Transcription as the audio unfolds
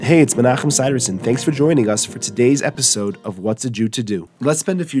Hey, it's Menachem Siderson. Thanks for joining us for today's episode of What's a Jew to Do. Let's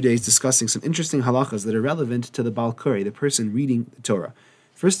spend a few days discussing some interesting halachas that are relevant to the Bal Koreh, the person reading the Torah.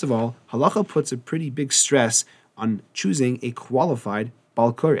 First of all, halacha puts a pretty big stress on choosing a qualified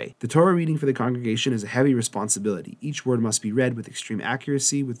Bal Koreh. The Torah reading for the congregation is a heavy responsibility. Each word must be read with extreme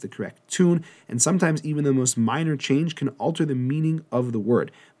accuracy, with the correct tune, and sometimes even the most minor change can alter the meaning of the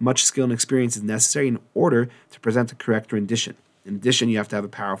word. Much skill and experience is necessary in order to present a correct rendition. In addition, you have to have a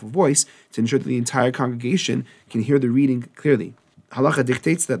powerful voice to ensure that the entire congregation can hear the reading clearly. Halacha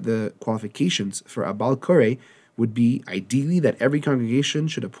dictates that the qualifications for a Bal Koreh would be ideally that every congregation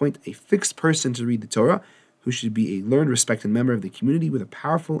should appoint a fixed person to read the Torah, who should be a learned, respected member of the community with a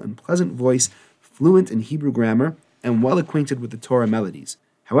powerful and pleasant voice, fluent in Hebrew grammar, and well acquainted with the Torah melodies.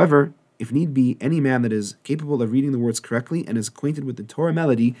 However, if need be, any man that is capable of reading the words correctly and is acquainted with the Torah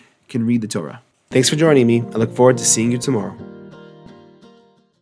melody can read the Torah. Thanks for joining me. I look forward to seeing you tomorrow.